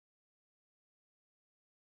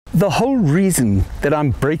The whole reason that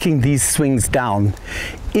I'm breaking these swings down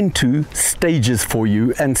into stages for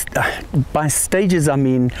you, and by stages I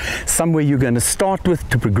mean somewhere you're going to start with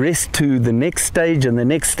to progress to the next stage and the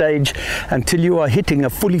next stage until you are hitting a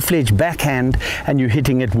fully fledged backhand and you're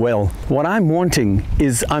hitting it well. What I'm wanting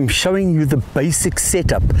is I'm showing you the basic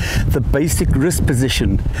setup, the basic wrist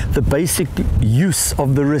position, the basic use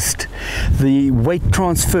of the wrist, the weight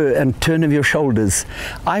transfer and turn of your shoulders.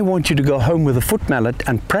 I want you to go home with a foot mallet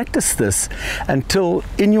and practice this until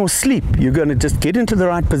in your sleep you're going to just get into the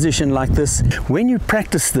right position like this. When you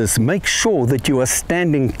practice this, make sure that you are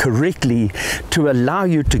standing correctly to allow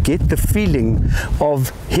you to get the feeling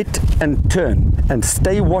of hit and turn, and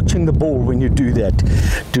stay watching the ball when you do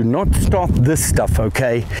that. Do not stop this stuff,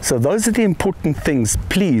 okay? So those are the important things,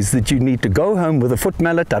 please, that you need to go home with a foot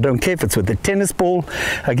mallet. I don't care if it's with a tennis ball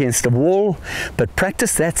against a wall, but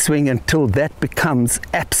practice that swing until that becomes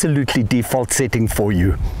absolutely default setting for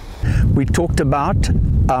you. We talked about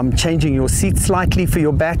changing your seat slightly for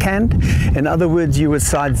your backhand. In other words, you would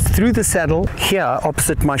slide through the saddle here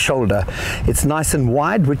opposite my shoulder. It's nice and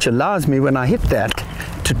wide, which allows me when I hit that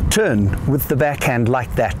to turn with the backhand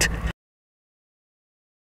like that.